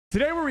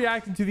Today we're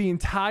reacting to the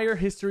entire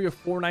history of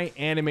Fortnite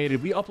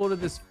animated. We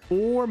uploaded this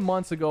 4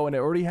 months ago and it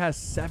already has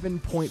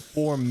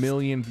 7.4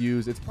 million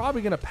views. It's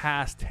probably going to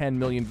pass 10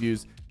 million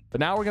views, but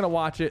now we're going to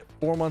watch it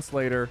 4 months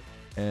later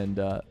and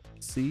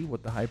see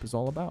what the hype is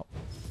all about.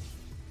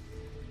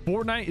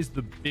 Fortnite is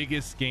the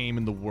biggest game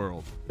in the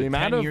world. The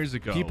amount 10 of years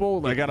ago,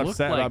 people that got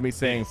upset about me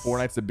saying this.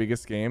 Fortnite's the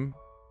biggest game,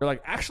 they're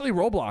like, actually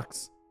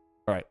Roblox.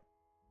 All right.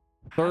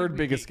 Third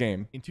biggest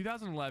game. In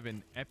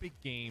 2011, Epic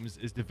Games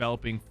is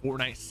developing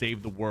Fortnite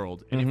Save the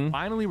World, and it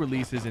finally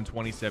releases in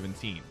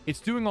 2017.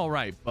 It's doing all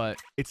right, but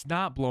it's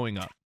not blowing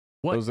up.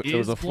 What it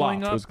was a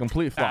flop. It was a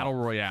complete flop. Battle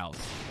Royales.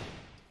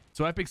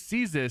 So Epic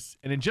sees this,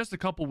 and in just a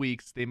couple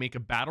weeks, they make a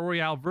Battle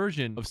Royale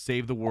version of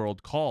Save the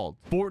World called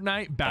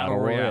Fortnite Battle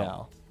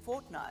Royale.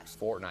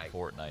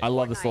 Fortnite. I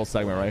love this little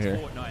segment right here.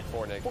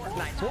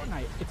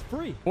 Fortnite. It's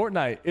free.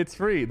 Fortnite. It's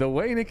free. The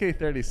way Nick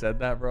A30 said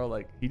that, bro,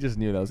 like he just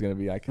knew that was going to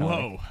be iconic.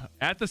 Whoa.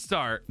 At the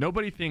start,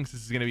 nobody thinks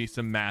this is going to be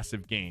some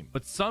massive game,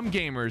 but some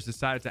gamers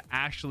decided to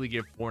actually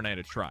give Fortnite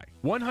a try.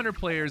 100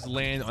 players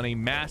land on a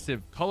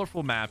massive,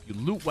 colorful map. You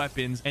loot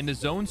weapons, and the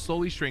zone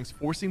slowly shrinks,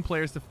 forcing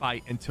players to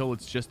fight until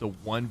it's just a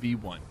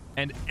 1v1.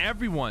 And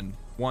everyone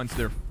wants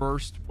their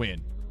first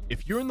win.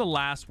 If you're in the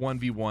last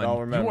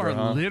 1v1, you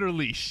are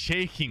literally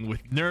shaking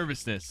with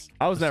nervousness.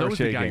 I was never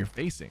shaking. The guy you're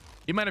facing.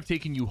 It might have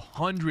taken you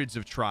hundreds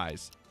of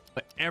tries,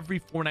 but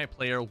every Fortnite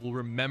player will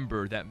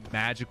remember that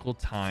magical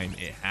time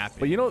it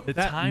happened. But you know, the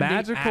that time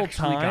magical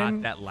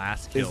time got that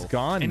last kill is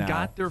gone and now.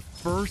 Got their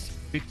first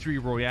victory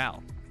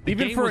royale.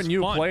 Even for a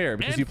new player,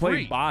 because you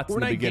played bots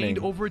in the beginning. Fortnite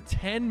gained over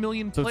 10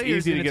 million so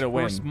players in its first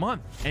first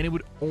month, and it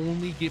would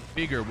only get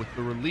bigger with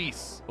the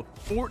release of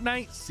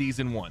Fortnite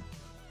Season 1.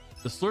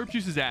 The slurp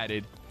juice is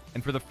added,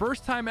 and for the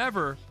first time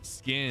ever,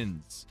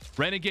 skins.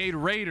 Renegade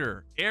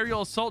Raider,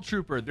 Aerial Assault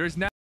Trooper. There's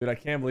now... Dude, I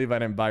can't believe I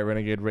didn't buy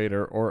Renegade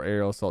Raider or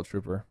Aerial Assault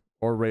Trooper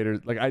or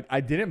Raider. Like,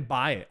 I didn't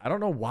buy it. I don't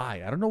know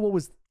why. I don't know what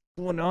was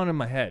going on in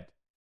my head.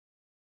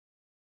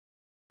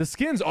 The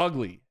skin's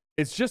ugly.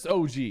 It's just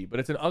OG,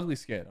 but it's an ugly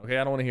skin. Okay,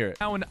 I don't want to hear it.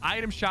 Now an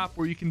item shop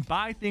where you can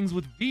buy things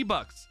with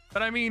V-Bucks.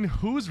 But I mean,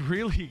 who's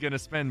really going to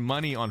spend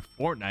money on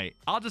Fortnite?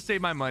 I'll just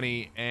save my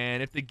money,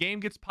 and if the game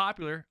gets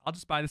popular, I'll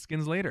just buy the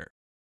skins later.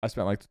 I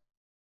spent like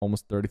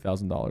almost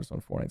 $30,000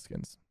 on Fortnite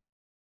skins.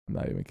 I'm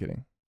not even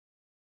kidding.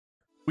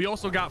 We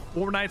also got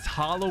Fortnite's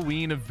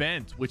Halloween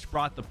event, which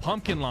brought the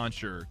Pumpkin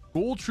Launcher,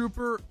 Gold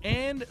Trooper,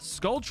 and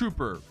Skull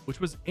Trooper, which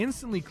was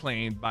instantly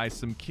claimed by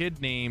some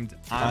kid named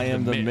I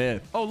Am the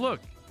Myth. Oh, look.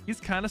 He's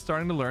kind of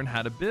starting to learn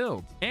how to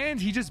build. And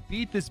he just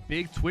beat this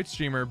big Twitch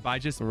streamer by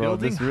just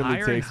building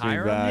higher and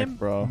higher on him.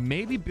 Bro.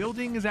 Maybe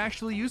building is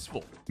actually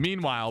useful.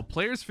 Meanwhile,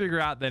 players figure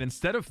out that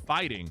instead of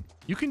fighting,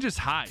 you can just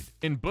hide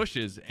in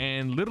bushes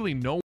and literally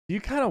no. You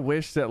kind of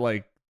wish that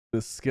like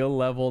the skill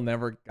level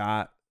never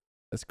got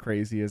as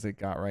crazy as it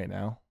got right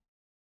now.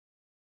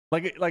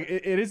 Like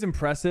it is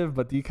impressive,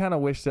 but do you kind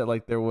of wish that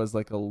like there was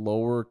like a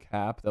lower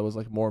cap that was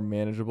like more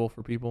manageable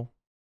for people?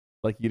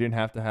 Like you didn't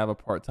have to have a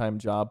part-time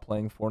job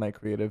playing Fortnite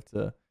creative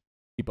to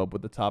keep up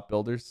with the top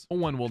builders. No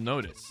one will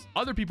notice.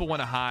 Other people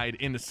want to hide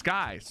in the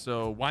sky,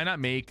 so why not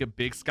make a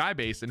big sky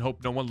base and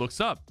hope no one looks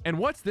up? And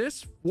what's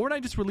this?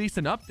 Fortnite just released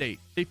an update.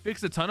 They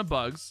fixed a ton of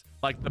bugs,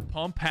 like the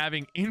pump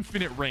having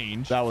infinite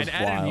range, and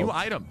added a new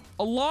item,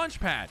 a launch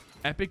pad.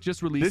 Epic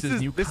just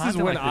releases new content. This is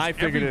when I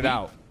figured it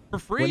out. For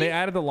free? When they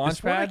added the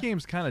launch pad. This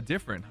game's kind of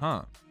different,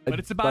 huh? But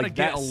it's about to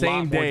get a lot more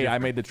same day different. I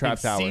made the trap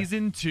tower.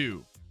 Season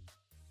 2.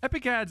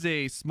 Epic adds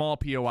a small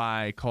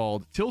POI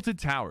called Tilted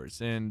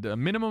Towers, and a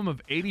minimum of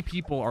 80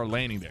 people are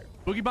landing there.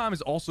 Boogie Bomb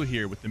is also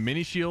here with the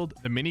mini shield,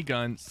 the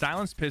minigun,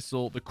 silenced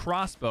pistol, the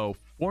crossbow.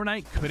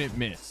 Fortnite couldn't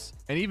miss.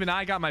 And even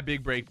I got my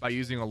big break by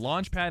using a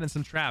launch pad and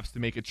some traps to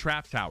make a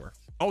trap tower.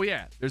 Oh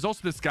yeah, there's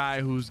also this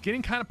guy who's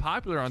getting kind of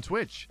popular on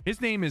Twitch.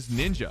 His name is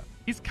Ninja.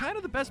 He's kind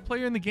of the best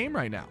player in the game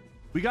right now.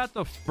 We got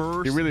the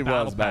first He really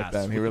battle was back pass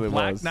then. He with really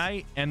Black was.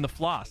 Knight and the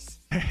Floss.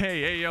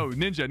 Hey, yo,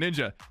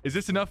 Ninja. Is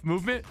this enough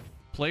movement?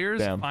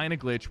 Players find a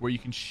glitch where you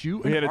can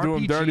shoot an RPG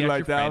at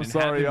your friend and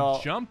have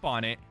him jump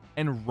on it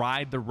and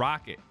ride the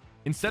rocket.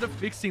 Instead of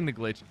fixing the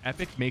glitch,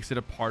 Epic makes it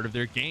a part of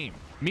their game.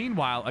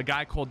 Meanwhile, a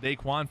guy called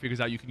Daquan figures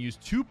out you can use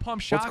 2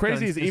 pump shotguns. What's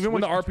crazy is even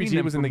when the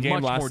RPG was in the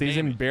game last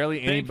season, barely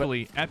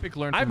anybody. Epic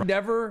learned.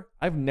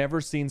 I've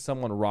never seen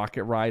someone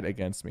rocket ride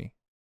against me.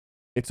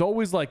 It's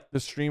always like the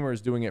streamer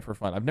is doing it for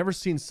fun. I've never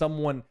seen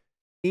someone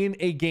in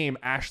a game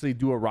actually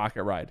do a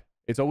rocket ride.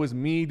 It's always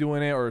me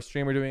doing it or a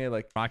streamer doing it,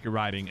 like rocket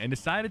riding, and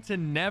decided to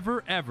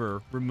never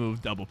ever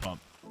remove double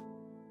pump.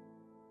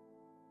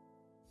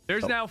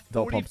 There's now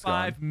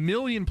 45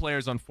 million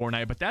players on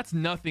Fortnite, but that's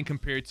nothing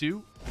compared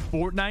to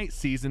Fortnite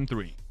Season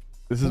 3.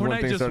 This is when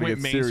Fortnite things just went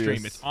mainstream.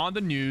 Serious. It's on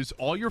the news.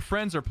 All your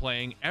friends are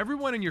playing.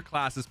 Everyone in your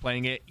class is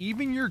playing it.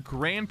 Even your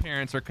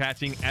grandparents are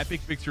catching epic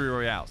victory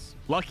royales.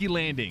 Lucky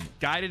Landing,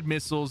 guided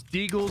missiles,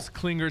 deagles,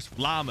 clingers,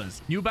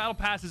 llamas. New battle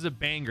pass is a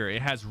banger.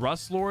 It has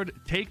Rust Lord,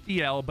 Take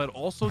the L, but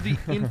also the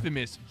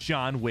infamous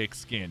John Wick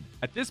skin.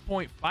 At this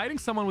point, fighting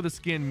someone with a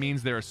skin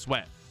means they're a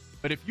sweat.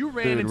 But if you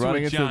ran into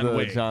a John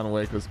Wick, John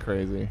Wick was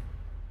crazy.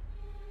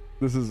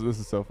 This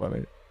is so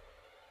funny.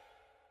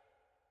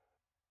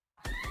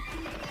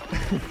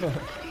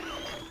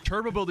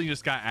 Turbo building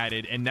just got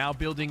added, and now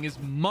building is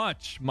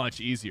much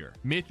easier.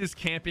 Myth is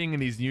camping in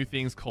these new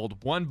things called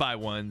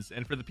 1x1s,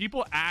 and for the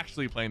people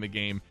actually playing the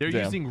game, they're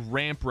using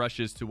ramp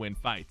rushes to win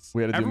fights.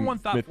 Everyone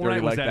thought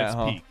Fortnite was at its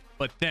peak.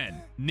 But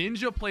then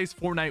Ninja plays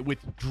Fortnite with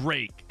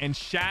Drake and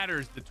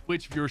shatters the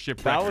Twitch viewership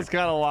record. That was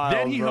kind of wild.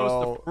 Then he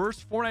hosts the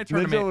first Fortnite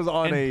tournament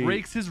and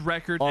breaks his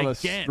record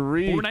again.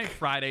 Fortnite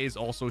Friday is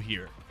also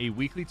here, a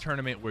weekly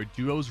tournament where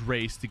duos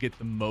race to get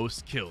the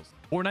most kills.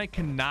 Fortnite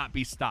cannot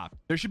be stopped.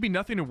 There should be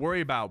nothing to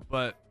worry about,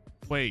 but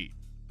wait,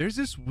 there's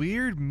this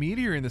weird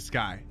meteor in the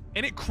sky,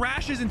 and it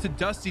crashes into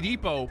Dusty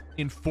Depot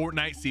in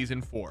Fortnite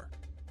Season 4.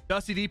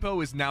 Dusty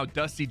Depot is now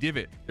Dusty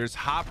Divot. There's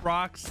hop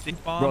rocks,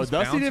 stink bombs,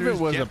 Dusty Divot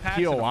was a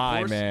POI,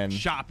 course, man.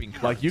 Shopping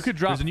carts. Like, you could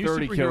drop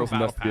 30 kills in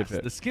Dusty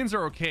Divot. The skins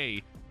are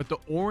okay, but the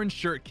orange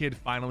shirt kid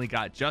finally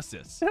got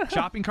justice.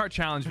 Shopping cart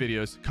challenge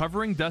videos,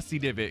 covering Dusty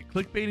Divot,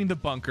 clickbaiting the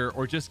bunker,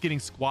 or just getting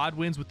squad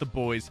wins with the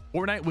boys.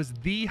 Fortnite was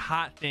the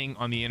hot thing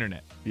on the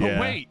internet. But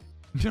wait,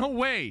 no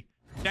way.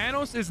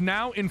 Thanos is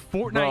now in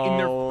Fortnite in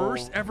their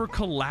first ever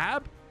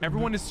collab.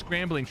 Everyone is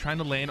scrambling, trying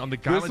to land on the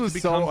gauntlet to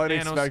become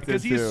Thanos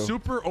because he's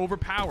super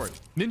overpowered.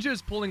 Ninja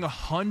is pulling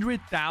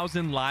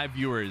 100,000 live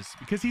viewers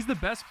because he's the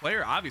best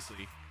player,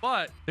 obviously.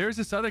 But there's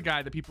this other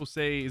guy that people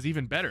say is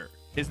even better.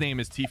 His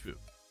name is Tfue.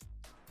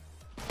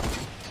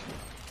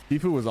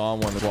 Tfue was on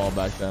one as well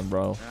back then,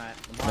 bro.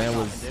 Man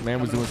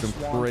was doing some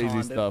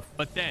crazy stuff.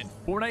 But then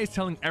Fortnite is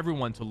telling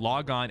everyone to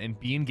log on and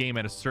be in game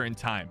at a certain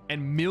time,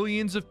 and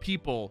millions of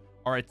people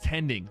are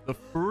attending the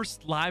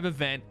first live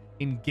event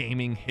in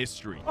gaming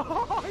history.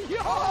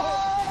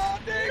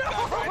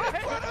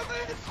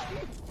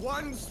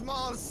 One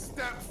small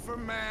step for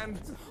man.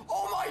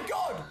 Oh my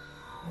god!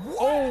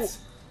 What?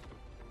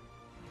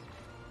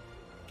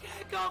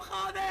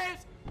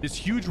 This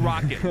huge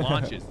rocket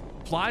launches,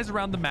 flies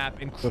around the map,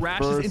 and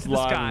crashes into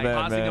the sky,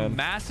 causing a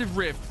massive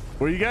rift.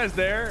 Were you guys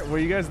there? Were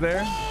you guys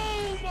there?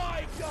 Oh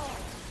my god!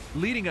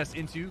 Leading us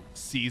into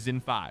Season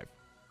 5.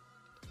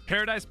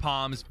 Paradise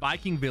Palms,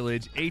 Viking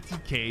Village,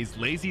 ATKs,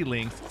 Lazy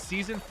Links.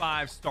 Season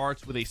 5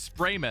 starts with a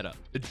spray meta.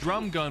 The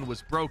drum gun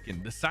was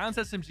broken. The Silence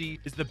SMG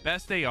is the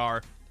best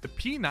AR. The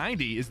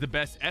P90 is the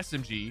best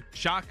SMG,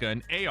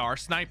 shotgun, AR,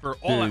 sniper,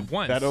 all at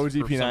once. That OG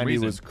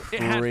P90 was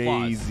crazy. It had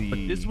flaws,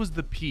 but this was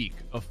the peak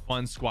of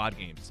fun squad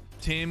games.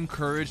 Tim,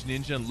 Courage,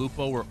 Ninja, and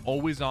Lupo were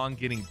always on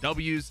getting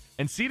W's,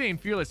 and C-Day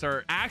and Fearless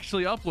are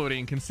actually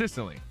uploading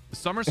consistently. The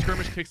summer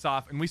skirmish kicks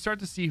off, and we start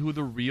to see who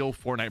the real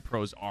Fortnite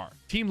pros are.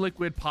 Team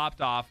Liquid popped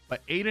off,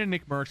 but Aiden and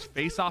Nick Merckx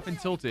face off in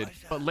Tilted,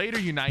 but later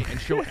unite and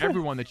show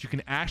everyone that you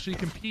can actually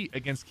compete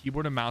against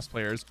keyboard and mouse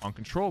players on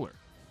controller.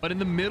 But in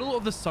the middle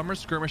of the summer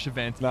skirmish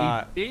event,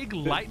 a big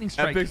lightning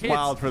strike Epic's hits.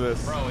 wild for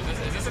this. Bro,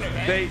 is this an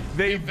event?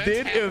 They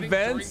did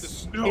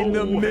events in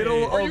the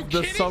middle of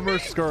the summer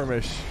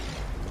skirmish.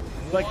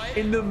 Like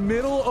in the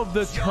middle of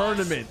the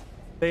tournament,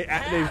 they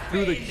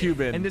threw the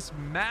cube in. And this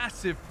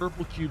massive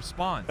purple cube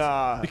spawns.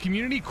 The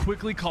community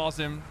quickly calls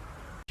him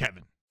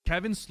Kevin.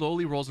 Kevin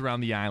slowly rolls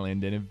around the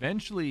island and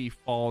eventually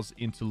falls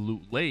into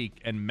Loot Lake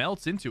and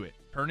melts into it,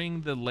 turning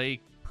the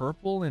lake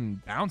purple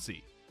and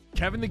bouncy.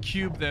 Kevin the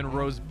Cube then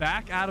rose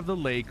back out of the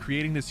lake,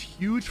 creating this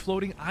huge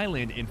floating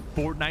island in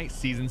Fortnite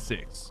Season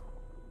 6.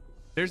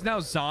 There's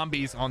now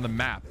zombies on the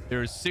map.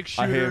 There's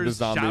 6-shooters,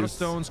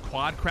 Shadowstones,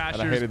 quad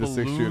crashers,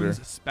 balloons,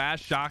 spaz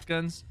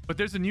shotguns. But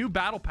there's a new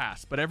battle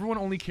pass, but everyone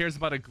only cares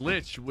about a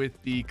glitch with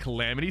the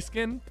Calamity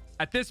skin.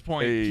 At this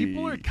point,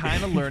 people are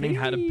kind of learning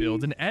how to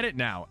build and edit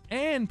now.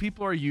 And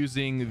people are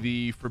using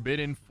the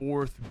forbidden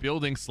 4th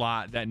building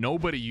slot that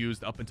nobody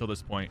used up until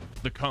this point,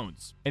 the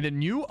cones. And the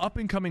new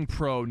up-and-coming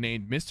pro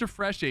named Mr.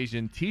 Fresh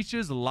Asian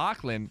teaches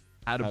Lachlan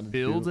how to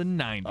build a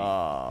 90.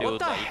 What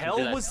the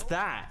hell was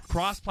that?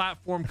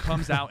 Cross-platform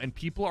comes out and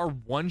people are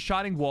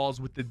one-shotting walls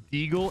with the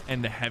Deagle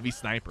and the heavy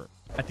sniper.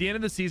 At the end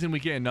of the season,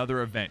 we get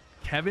another event.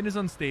 Kevin is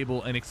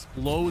unstable and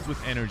explodes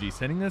with energy,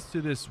 sending us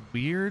to this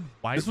weird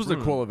white room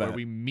a cool event where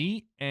we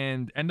meet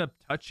and end up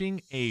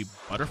touching a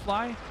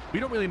butterfly. We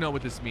don't really know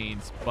what this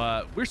means,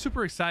 but we're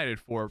super excited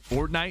for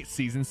Fortnite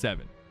Season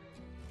 7.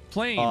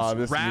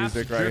 Planes, rafts,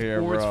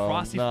 driftboards,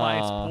 frosty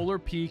flights, polar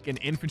peak, and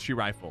infantry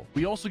rifle.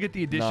 We also get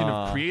the addition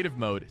of creative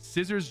mode.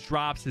 Scissors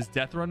drops his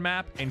death run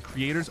map, and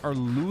creators are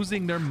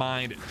losing their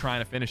mind trying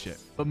to finish it.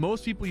 But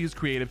most people use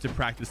creative to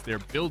practice their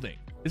building.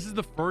 This is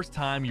the first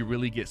time you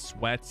really get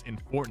sweats in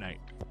Fortnite.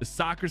 The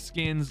soccer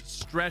skins,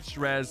 stretched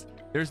res,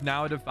 there's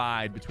now a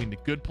divide between the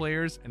good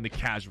players and the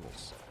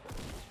casuals.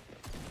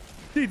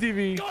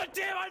 TTV. God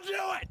damn, I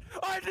knew it!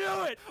 I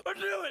knew it! I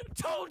knew it!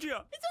 Told you!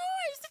 It's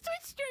always the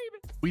Twitch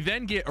stream! We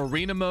then get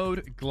arena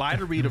mode,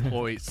 glider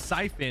redeploy,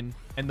 siphon,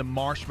 and the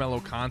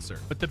marshmallow concert.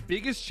 But the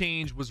biggest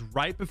change was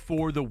right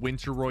before the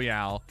Winter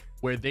Royale,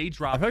 where they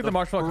dropped the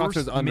marshmallow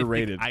concert is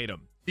underrated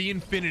item, the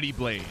Infinity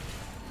Blade.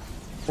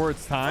 For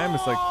its time,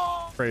 it's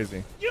like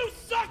crazy. You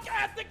suck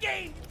at the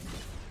game!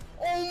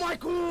 Oh my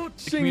god!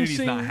 The community's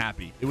not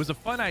happy. It was a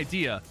fun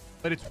idea,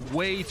 but it's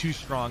way too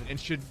strong and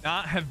should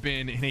not have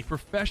been in a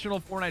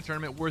professional Fortnite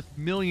tournament worth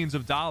millions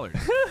of dollars.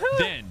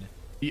 Then,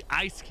 the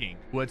Ice King,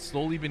 who had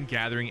slowly been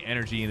gathering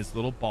energy in his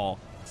little ball,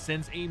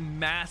 sends a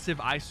massive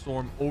ice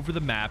storm over the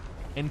map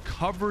and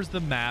covers the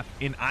map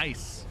in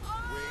ice.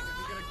 Wait, is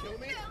he gonna kill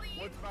me?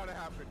 What's about to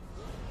happen?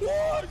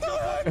 What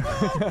the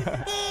heck,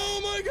 bro? Oh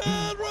my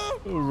god,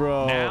 bro.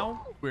 Bro.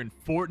 Now we're in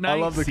Fortnite I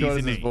love the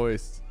Season 8.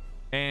 voice.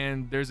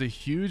 And there's a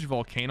huge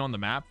volcano on the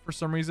map for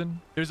some reason.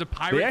 There's a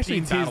pirate They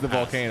actually themed teased battle the pass,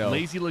 volcano.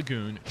 lazy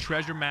lagoon,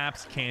 treasure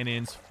maps,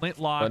 cannons,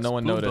 flintlocks, But no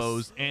one blue noticed.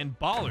 bows, and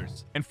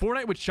ballers. And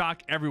Fortnite would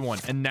shock everyone,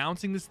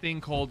 announcing this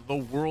thing called the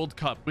World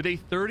Cup with a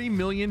 $30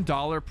 million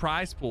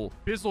prize pool.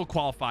 Bizzle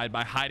qualified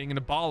by hiding in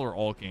a baller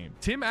all game.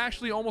 Tim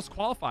actually almost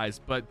qualifies,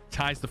 but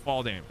ties the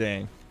fall damage.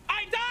 Dang.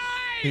 I died!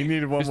 He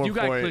needed one This more new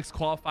guy point. clicks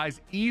qualifies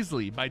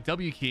easily by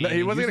W key. No,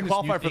 he wasn't going to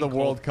qualify for the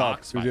World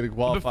Cup. He was going to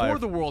qualify Before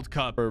the World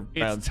Cup, for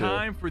round it's two.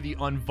 time for the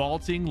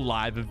unvaulting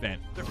live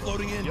event. They're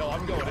floating in. Yo,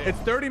 I'm going in. It's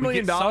 $30 We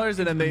million, get sucked and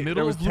then into the there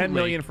middle was of Loot $10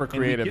 million Lake, for and we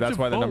creative. get That's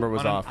to why the number vote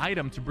was on off. An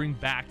item to bring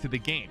back to the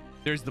game.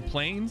 There's the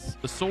planes,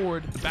 the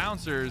sword, the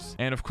bouncers,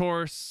 and of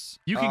course,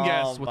 you can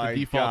guess what the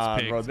default's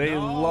picked. Bro. They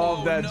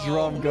love that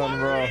drum gun,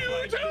 bro.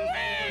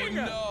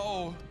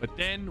 No. But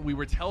then we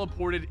were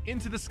teleported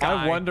into the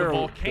sky. I wonder, the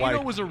volcano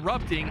like, was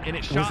erupting, and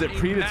it shot it a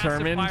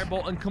predetermined? massive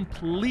fireball and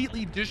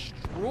completely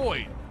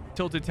destroyed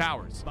Tilted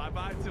Towers.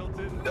 Bye-bye,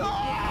 Tilted.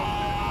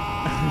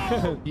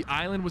 The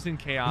island was in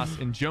chaos,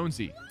 and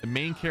Jonesy, the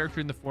main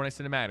character in the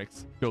Fortnite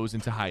cinematics, goes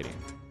into hiding.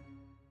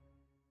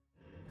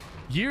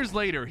 Years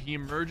later, he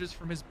emerges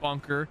from his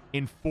bunker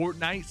in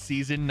Fortnite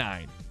Season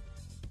 9.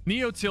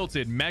 Neo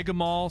tilted, Mega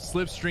Mall,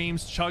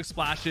 Slipstreams, Chug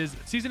Splashes.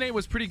 Season 8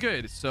 was pretty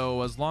good,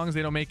 so as long as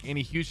they don't make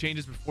any huge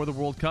changes before the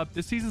World Cup,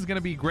 this season's going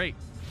to be great.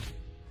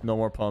 No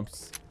more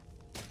pumps.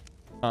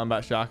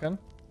 Combat shotgun.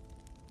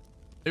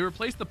 They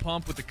replaced the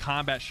pump with the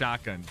combat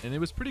shotgun, and it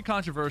was pretty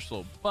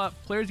controversial, but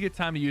players get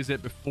time to use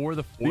it before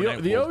the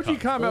Fortnite The World OG Cup.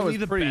 combat Only was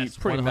the pretty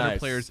best 100 nice.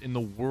 players in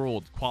the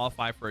world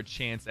qualify for a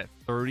chance at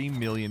 $30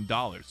 million.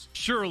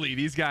 Surely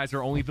these guys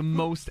are only the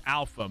most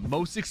alpha,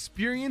 most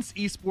experienced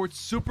esports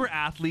super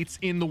athletes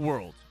in the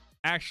world.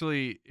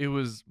 Actually, it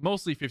was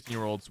mostly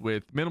 15-year-olds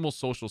with minimal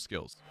social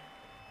skills.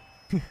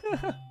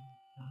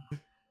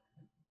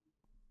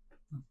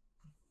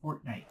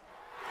 Fortnite.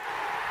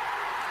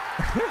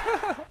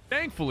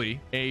 Thankfully,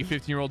 a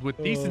 15-year-old with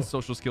decent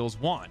social skills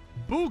won.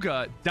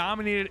 Booga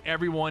dominated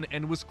everyone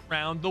and was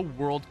crowned the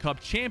World Cup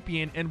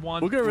champion and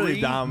won Booga really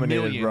 $3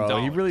 dominated, million.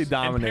 bro. He really And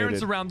parents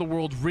dominated. around the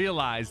world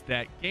realized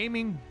that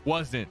gaming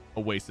wasn't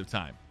a waste of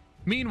time.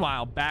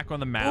 Meanwhile, back on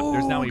the map,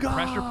 there's now a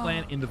pressure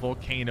plant in the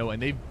volcano,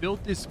 and they've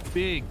built this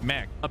big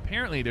mech.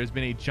 Apparently, there's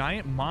been a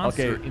giant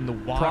monster in the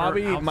water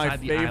probably outside my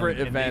the favorite island,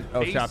 and they event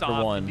of face Chapter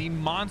off 1. in the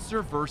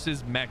monster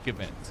versus mech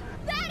event.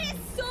 That is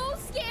so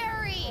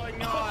scary! Oh my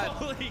god.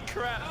 Holy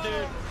crap,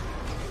 dude.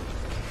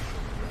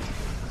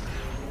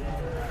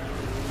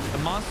 The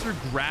monster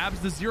grabs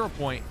the 0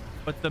 point,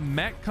 but the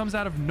mech comes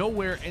out of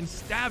nowhere and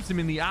stabs him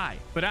in the eye.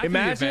 But after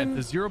the event,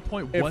 the 0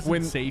 point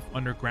wasn't safe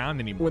underground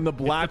anymore. when the It's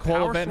black hole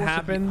power event source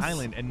of the happens,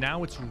 island, and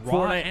now it's raw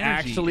Fortnite energy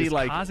actually is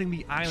like causing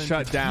the island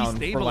shut to down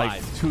for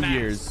like destabilize 2 fast.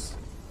 years,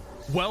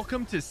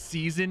 Welcome to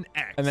Season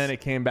X. and then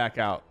it came back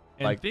out.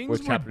 And like things with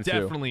were Chapter 2.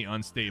 definitely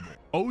unstable.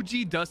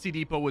 OG Dusty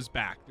Depot was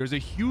back. There's a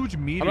huge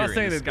meteor I'm not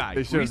saying in the that sky.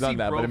 they should have done Greasy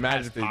that, but Broke imagine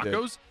has if they did.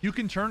 tacos you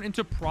can turn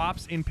into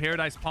props in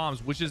Paradise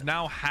Palms, which is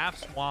now half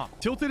swamp.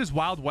 Tilted is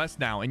Wild West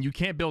now, and you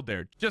can't build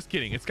there. Just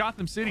kidding. It's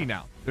Gotham City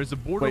now. There's a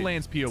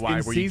Borderlands POI in where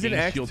you Season gain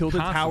X, shield Tilted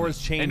constantly.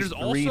 Towers changed and there's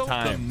also 3 the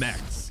times.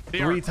 mechs. They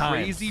 3 are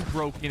times. crazy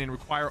broken and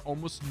require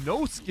almost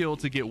no skill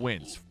to get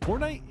wins.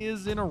 Fortnite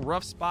is in a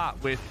rough spot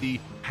with the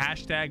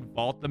hashtag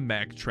Vault the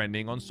Mech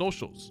trending on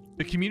socials.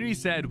 The community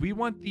said, we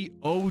want the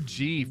OG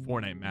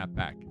Fortnite map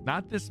back,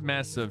 not this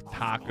mess of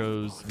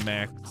tacos,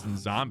 mechs, and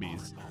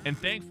zombies. And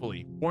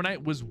thankfully,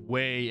 Fortnite was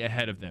way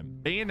ahead of them.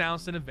 They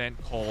announced an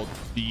event called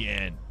The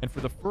End. And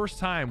for the first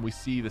time, we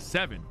see the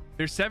 7.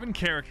 There's 7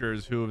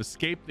 characters who have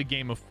escaped the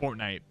game of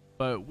Fortnite,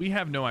 but we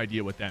have no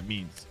idea what that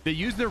means. They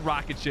use their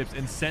rocket ships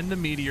and send the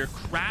meteor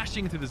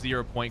crashing to the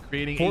 0 point,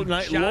 creating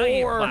Fortnite a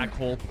giant lore. black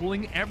hole,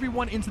 pulling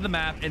everyone into the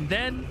map, and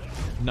then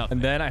nothing.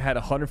 And then I had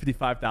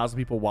 155,000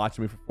 people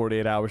watching me for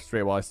 48 hours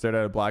straight while I stared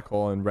at a black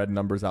hole and read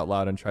numbers out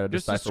loud and tried to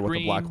just a decipher what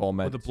the black screen hole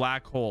meant. with a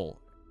black hole,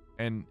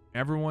 and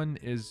everyone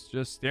is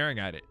just staring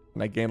at it.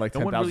 And I gained like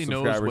No one 10,000 really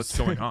knows subscribers. what's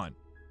going on.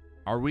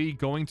 Are we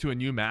going to a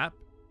new map?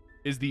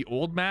 Is the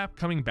old map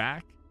coming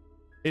back?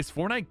 Is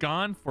Fortnite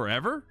gone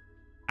forever?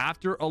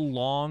 After a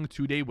long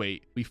 2-day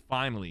wait, we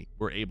finally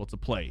were able to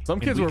play. Some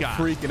And kids we were got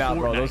freaking out,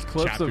 bro. Fortnite Those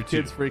clips Chapter of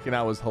kids 2. freaking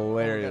out was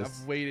hilarious.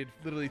 I've waited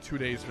literally 2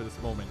 days for this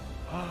moment.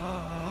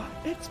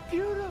 It's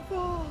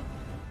beautiful.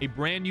 A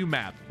brand new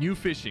map, new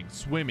fishing,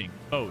 swimming,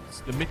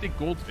 boats, the mythic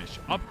goldfish,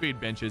 upgrade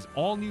benches,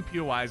 all new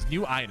POIs,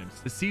 new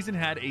items. The season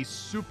had a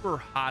super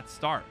hot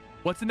start.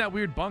 What's in that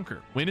weird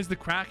bunker? When is the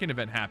Kraken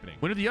event happening?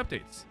 When are the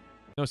updates?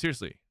 No,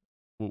 seriously.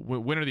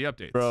 When are the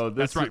updates? Bro,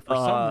 this that's right. is- For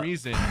some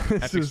reason,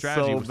 this Epic is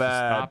Strategy so was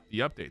bad. to stop the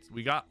updates.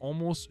 We got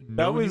almost no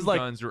That was new like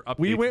guns or updates.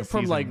 we went in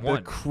from season like 1. the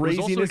It was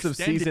also craziness of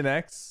extended. Season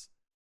X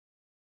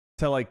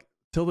to like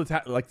Tilted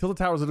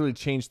Towers literally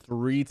changed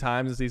 3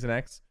 times in Season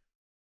X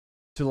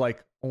to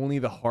like only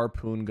the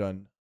harpoon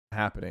gun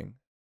happening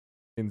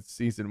in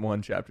season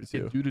 1, chapter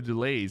 2. due to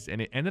delays,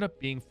 and it ended up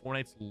being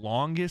Fortnite's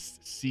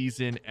longest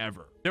season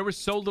ever. There was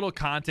so little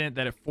content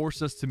that it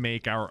forced us to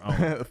make our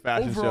own. The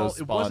fashion Overall, shows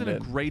it wasn't a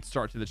spawned in. great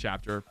start to the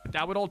chapter, but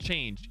that would all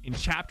change in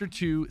chapter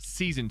 2,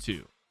 season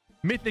 2.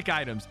 Mythic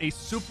items, a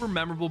super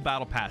memorable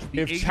battle pass. The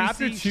If agency,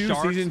 chapter 2,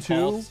 sharks, season 2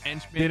 vaults,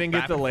 henchmen, didn't get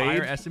rapid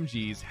delayed, fire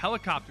SMGs,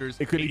 helicopters,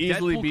 it could a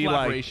easily Deadpool be like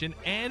collaboration,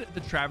 and the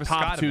Travis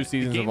top Scott 2 event.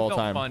 seasons the game of all felt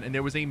time. fun, and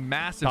there was a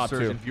massive Top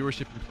surge 2. in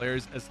viewership and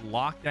players as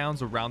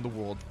lockdowns around the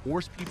world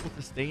forced people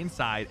to stay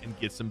inside and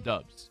get some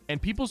dubs.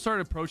 And people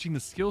started approaching the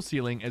skill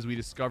ceiling as we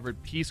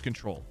discovered Peace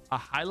Control, a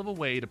high-level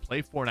way to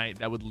play Fortnite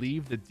that would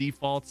leave the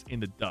defaults in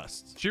the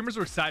dust. Streamers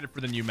were excited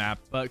for the new map,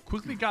 but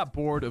quickly got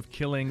bored of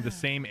killing the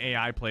same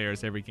AI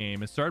players every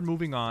game and started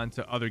moving on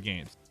to other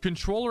games.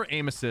 Controller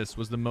aim assist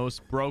was the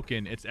most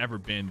broken it's ever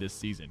been this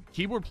season.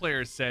 Keyboard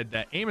players said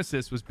that aim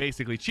assist was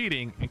basically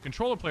cheating, and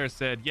controller players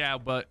said, yeah,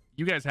 but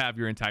you guys have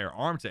your entire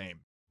arm to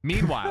aim.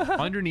 Meanwhile,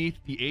 underneath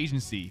the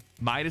agency,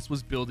 Midas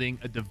was building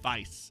a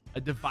device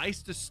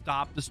to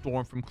stop the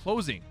storm from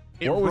closing.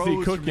 It What was he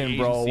rose from the cooking,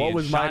 bro? agency What and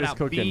was shot Midas out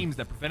cooking? beams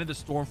that prevented the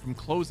storm from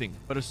closing,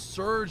 but a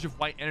surge of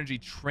white energy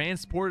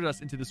transported us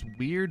into this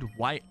weird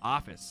white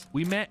office.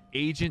 We met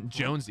Agent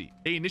Jonesy.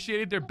 They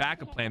initiated their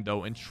backup plan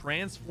though and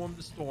transformed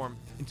the storm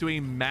into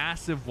a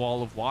massive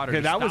wall of water. Okay,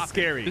 to that was stop it.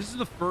 scary. This is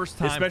the first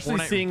time, Especially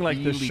Fortnite seeing, like,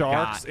 the really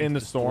sharks got in into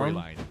the storm.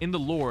 storyline. In the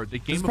lore, the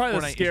game is of probably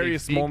the Fortnite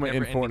scariest is a big, moment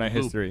in never-ending Fortnite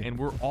loop, history. and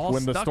we're all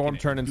When the stuck storm in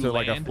it. turned into, You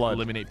like, a land, flood.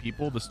 eliminate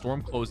people, the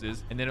storm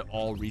closes, and then it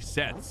all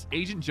resets.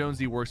 Agent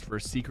Jonesy works for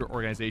a secret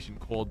organization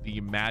called the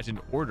Imagined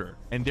Order,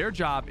 and their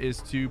job is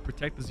to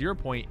protect the 0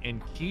 point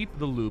and keep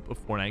the loop of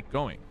Fortnite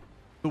going.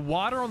 The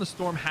water on the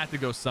storm had to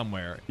go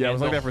somewhere. Yeah, it and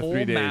was like the that for whole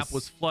 3 days. map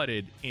was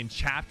flooded in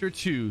chapter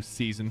 2,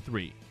 season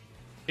 3.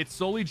 It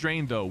slowly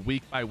drained though,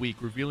 week by week,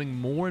 revealing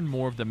more and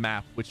more of the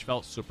map, which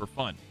felt super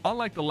fun.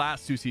 Unlike the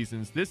last 2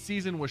 seasons, this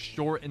season was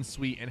short and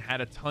sweet and had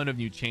a ton of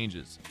new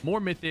changes. More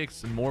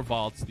mythics and more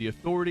vaults, the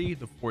Authority,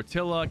 the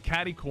Fortilla,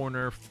 Caddy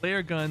Corner,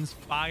 flare guns,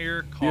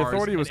 fire, cars,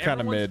 Authority was and kinda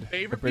everyone's mid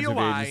favorite compared to the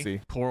POI,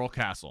 agency. Coral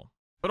Castle.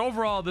 But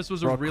overall, this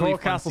was a Bro, really Coral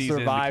fun Castle season.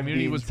 The survived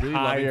community the was really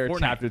loving entire Fortnite.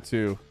 chapter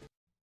 2.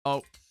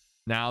 Oh,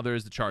 now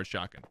there's the charge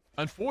shotgun.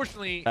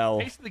 Unfortunately, L.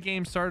 the pace of the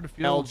game started to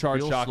feel L charge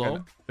real shotgun.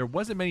 slow. There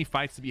wasn't many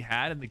fights to be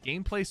had, and the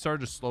gameplay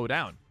started to slow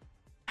down.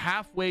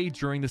 Halfway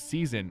during the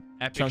season,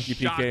 Epic Chunky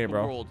shocked PK, the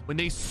bro. world when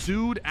they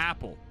sued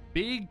Apple.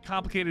 Big,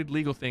 complicated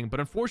legal thing, but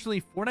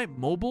unfortunately, Fortnite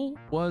Mobile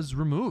was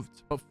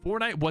removed. But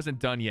Fortnite wasn't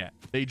done yet.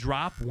 They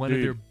dropped one of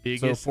Dude, their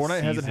biggest so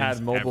Fortnite hasn't had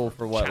seasons mobile ever.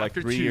 for what, like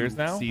Chapter 3 2, years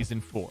now?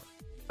 Season 4.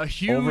 A Over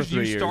huge 3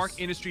 new Stark years.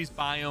 Industries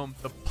biome.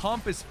 The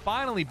pump is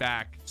finally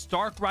back.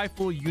 Stark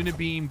Rifle,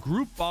 Unibeam,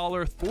 Group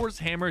Baller, Thor's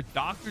Hammer,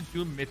 Doctor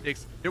Doom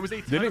Mythics. There was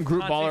a ton Didn't of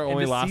Group content, Baller and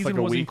only this last season like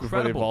a was week before they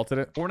incredible. vaulted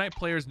it? Fortnite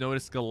players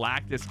noticed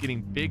Galactus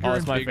getting bigger Oh, and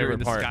that's my bigger in favorite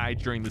the part. sky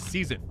during the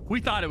season. We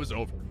thought it was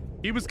over.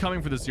 He was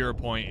coming for the 0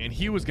 point, and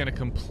he was going to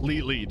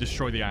completely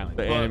destroy the island.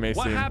 The But anime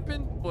what scene.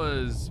 happened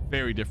was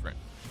very different.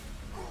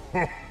 お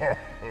前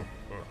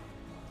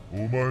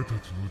たち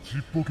のち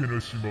っぽけ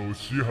な島を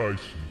支配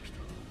しに来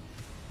た。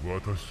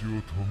私を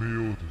止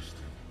めようとして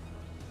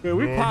Dude,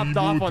 we popped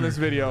off on this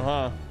video,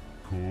 huh?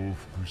 降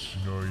伏し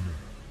ないなら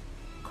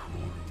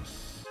殺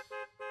す。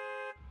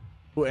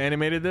 Who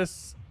animated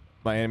this?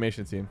 My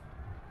animation team.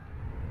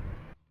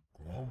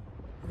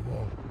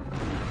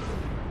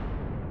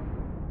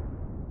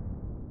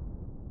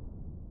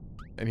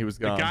 And he was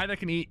The gone. guy that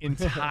can eat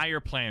entire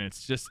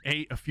planets just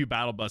ate a few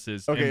battle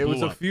buses. Okay, and it was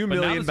blew a up. few But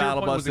now million the 0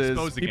 battle point was buses.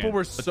 exposed People again.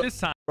 were But so this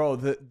time, bro.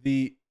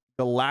 The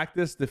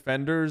Galactus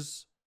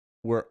defenders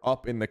were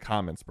up in the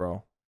comments,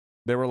 bro.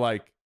 They were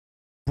like,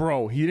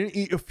 bro, he didn't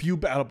eat a few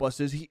battle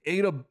buses. He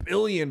ate a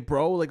billion,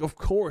 bro. Like, of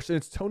course. And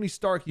it's Tony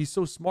Stark. He's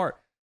so smart.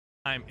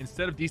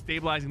 instead of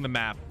destabilizing the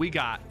map, we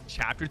got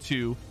Chapter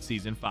 2,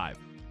 Season 5.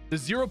 The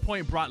 0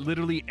 point brought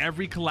literally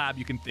every collab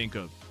you can think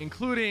of,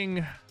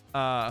 including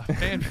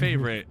fan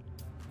favorite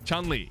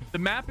Chun-Li. The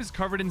map is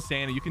covered in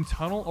sand and you can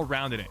tunnel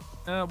around in it.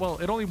 Well,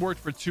 it only worked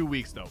for 2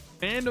 weeks though.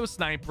 Bando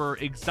Sniper,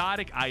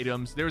 exotic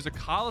items, there's a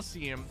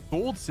Coliseum,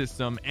 gold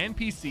system,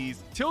 NPCs.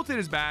 Tilted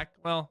is back.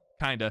 Well,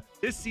 kinda.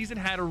 This season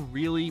had a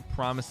really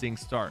promising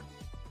start.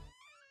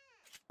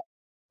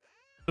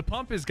 The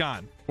pump is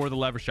gone for the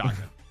lever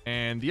shotgun,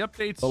 and the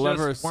updates The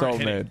lever just is weren't so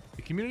hitting. mid.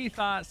 The community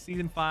thought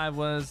Season 5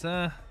 was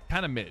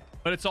kind of mid,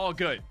 but it's all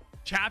good.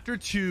 Chapter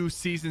 2,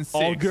 Season 6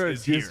 All good.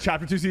 is here.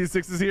 Chapter 2, Season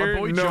 6 is Our here?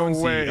 boy No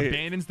Jonesy way.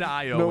 abandons the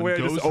IO No and way I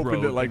goes just opened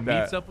rogue it like and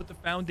that. meets up with the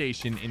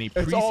Foundation in a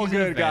It's all preseason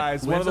good, event,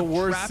 guys. who One of ends the up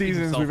worst trapping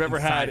seasons himself we've ever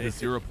inside had. the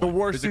 0 The point.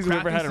 worst There's a season we've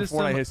ever had in crafting system,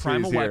 Fortnite history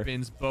primal is here.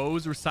 weapons,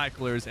 bows,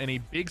 recyclers, and a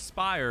big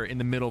spire in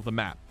the middle of the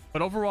map.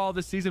 But overall,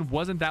 this season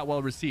wasn't that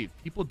well received.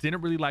 People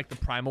didn't really like the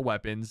primal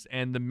weapons,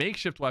 and the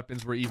makeshift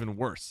weapons were even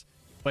worse.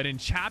 But in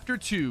Chapter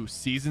 2,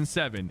 Season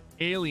 7,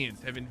 aliens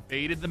have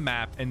invaded the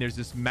map, and there's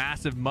this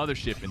massive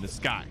mothership in the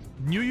sky.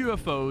 New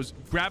UFOs,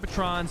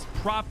 gravitrons,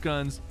 prop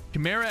guns,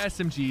 Chimera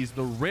SMGs,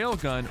 the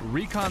railgun,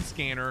 recon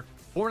scanner,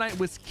 Fortnite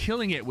was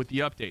killing it with the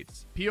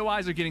updates.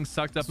 POIs are getting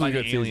sucked up by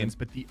the aliens,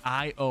 but the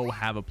IO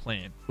have a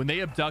plan. When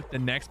they abduct the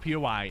next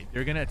POI,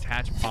 they're going to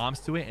attach bombs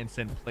to it and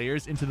send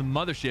players into the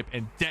mothership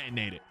and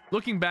detonate it.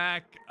 Looking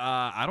back,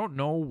 I don't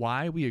know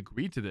why we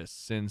agreed to this,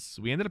 since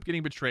we ended up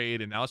getting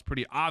betrayed, and that was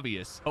pretty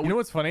obvious. You know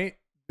what's funny?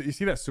 You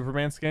see that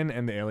Superman skin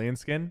and the alien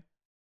skin?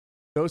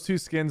 Those two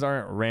skins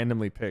aren't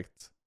randomly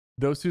picked.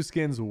 Those two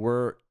skins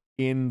were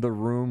in the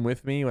room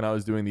with me when I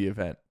was doing the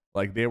event.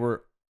 Like they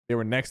were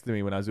next to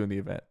me when I was doing the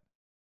event.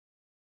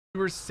 We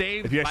were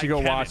saved. If you actually go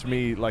Kevin. watch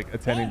me like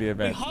attending the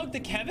event. We hugged the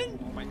Kevin?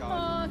 Oh my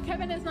god.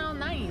 Kevin is now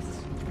nice.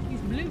 He's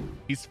blue.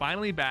 He's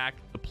finally back.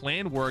 The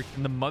plan worked,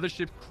 and the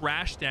mothership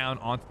crashed down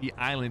onto the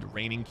island,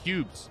 raining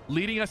cubes,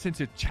 leading us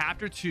into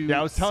chapter 2. Yeah,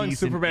 I was telling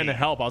season Superman 8. to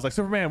help. I was like,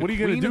 Superman, what are you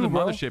gonna Queen do, of the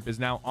bro? mothership is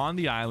now on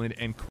the island,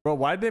 and Bro,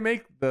 why'd they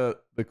make the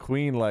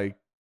queen like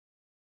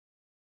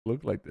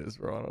look like this,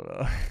 bro? I don't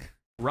know.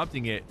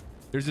 corrupting it.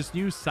 There's this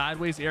new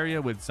sideways area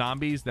with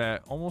zombies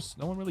that almost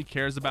no one really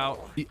cares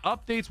about. The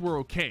updates were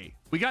okay.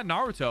 We got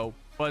Naruto,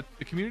 but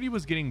the community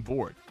was getting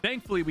bored.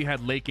 Thankfully, we had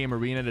late game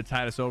arena to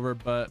tide us over,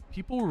 but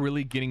people were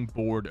really getting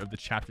bored of the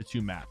chapter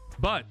 2 map.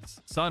 But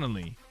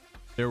suddenly,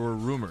 there were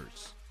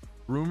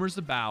rumors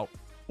about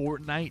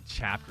Fortnite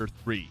chapter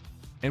 3.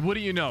 And what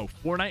do you know?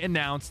 Fortnite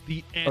announced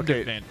the end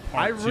event.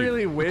 I part 2.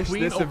 really The wish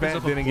Queen this opens event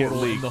up a didn't get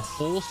portal, and leaked. the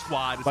whole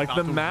squad is Like about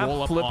the to map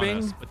roll up on flipping,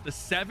 us. But the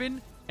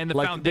 7 and the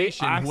like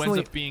foundation, who ends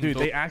up being dude,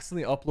 they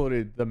accidentally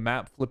uploaded the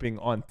map flipping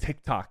on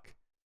TikTok.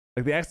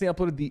 Like they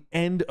accidentally uploaded the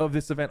end of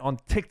this event on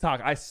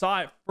TikTok. I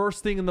saw it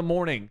first thing in the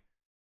morning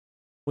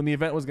when the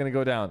event was going to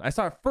go down. I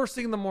saw it first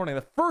thing in the morning.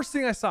 The first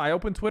thing I saw, I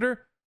opened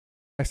Twitter,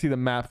 I see the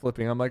map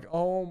flipping. I'm like,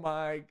 oh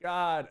my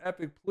God,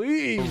 Epic,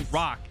 please.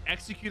 Rock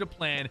execute a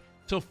plan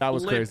to That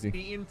was flip crazy.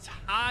 the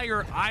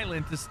entire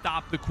island to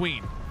stop the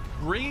queen,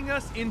 bringing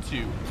us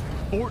into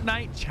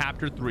Fortnite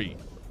chapter 3.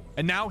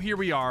 And now here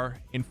we are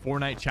in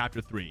Fortnite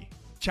chapter 3.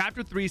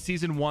 Chapter 3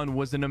 season 1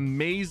 was an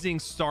amazing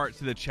start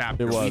to the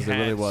chapter. It was, We it had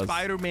really was.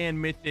 Spider-Man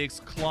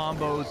mythics,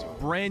 Clombos,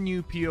 brand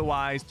new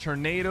POIs,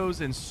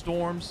 tornadoes, and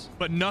storms.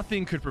 But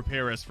nothing could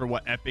prepare us for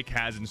what Epic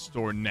has in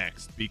store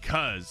next,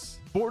 because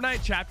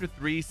Fortnite chapter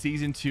 3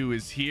 season 2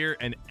 is here,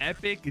 and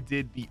Epic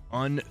did the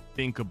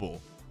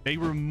unthinkable. They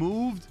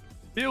removed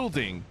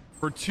building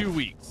for 2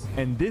 weeks.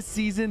 And this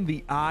season,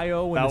 the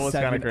IO and That the was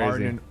 7 kinda are in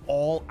crazy. an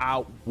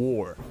all-out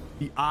war.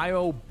 The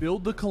IO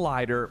build the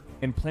collider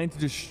and plan to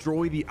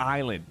destroy the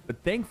island,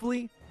 but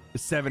thankfully, the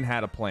 7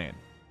 had a plan.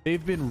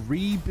 They've been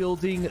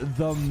rebuilding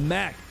the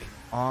mech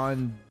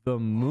on the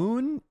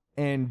moon,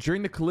 and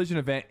during the collision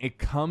event, it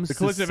comes The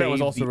collision event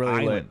was also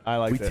really lit. I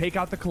liked We it. take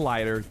out the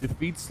collider,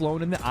 defeat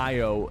Sloan and the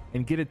IO,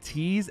 and get a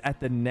tease at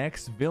the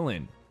next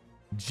villain,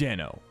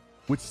 Geno,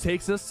 which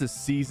takes us to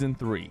season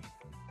 3.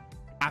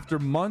 After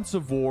months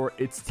of war,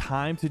 it's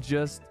time to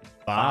just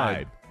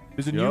vibe.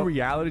 There's a new Yup.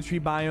 reality tree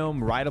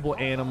biome, rideable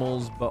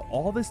animals, but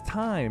all this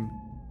time,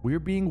 we're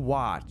being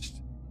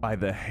watched by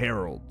the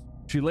Herald.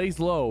 She lays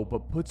low,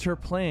 but puts her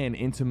plan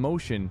into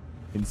motion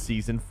in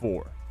season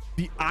 4.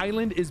 The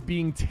island is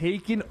being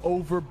taken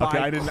over by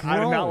I did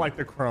Chrome. not like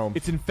the Chrome.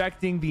 It's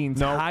infecting the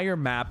entire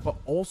map, but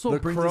also The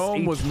brings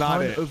Chrome us a was not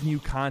ton it. of new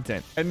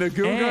content. And the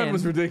Goon Gun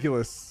was And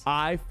ridiculous.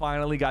 I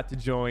finally got to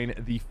join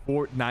the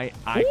Fortnite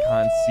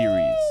Icon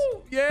series.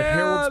 Yeah, The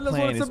Herald's that's what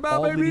plan it's is about,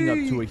 all leading up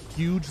baby. to a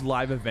huge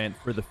live event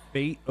for the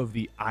fate of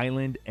the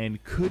island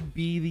and could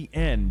be the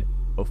end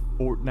of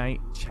Fortnite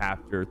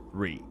Chapter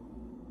 3.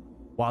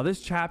 While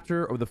this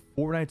chapter of the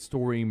Fortnite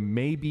story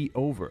may be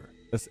over,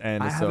 This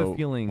end I is have so a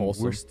feeling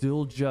wholesome. we're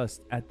still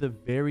just at the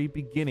very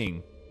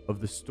beginning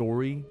of the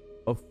story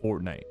of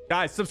Fortnite.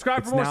 Guys, subscribe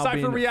It's for more now Sypher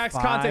been Reacts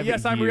 5 content.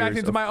 Yes, I'm years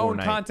reacting to of my own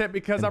Fortnite, content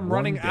because and I'm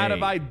running one out of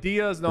day,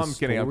 ideas. No, the I'm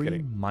kidding. I'm story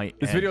kidding. might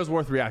This end. video is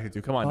worth reacting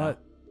to. Come on now. But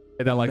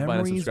Hit that like button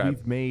and memories subscribe.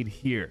 we've made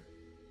here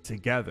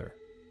together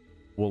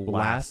will Last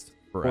last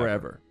forever.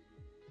 forever.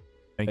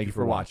 Thank you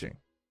for watching.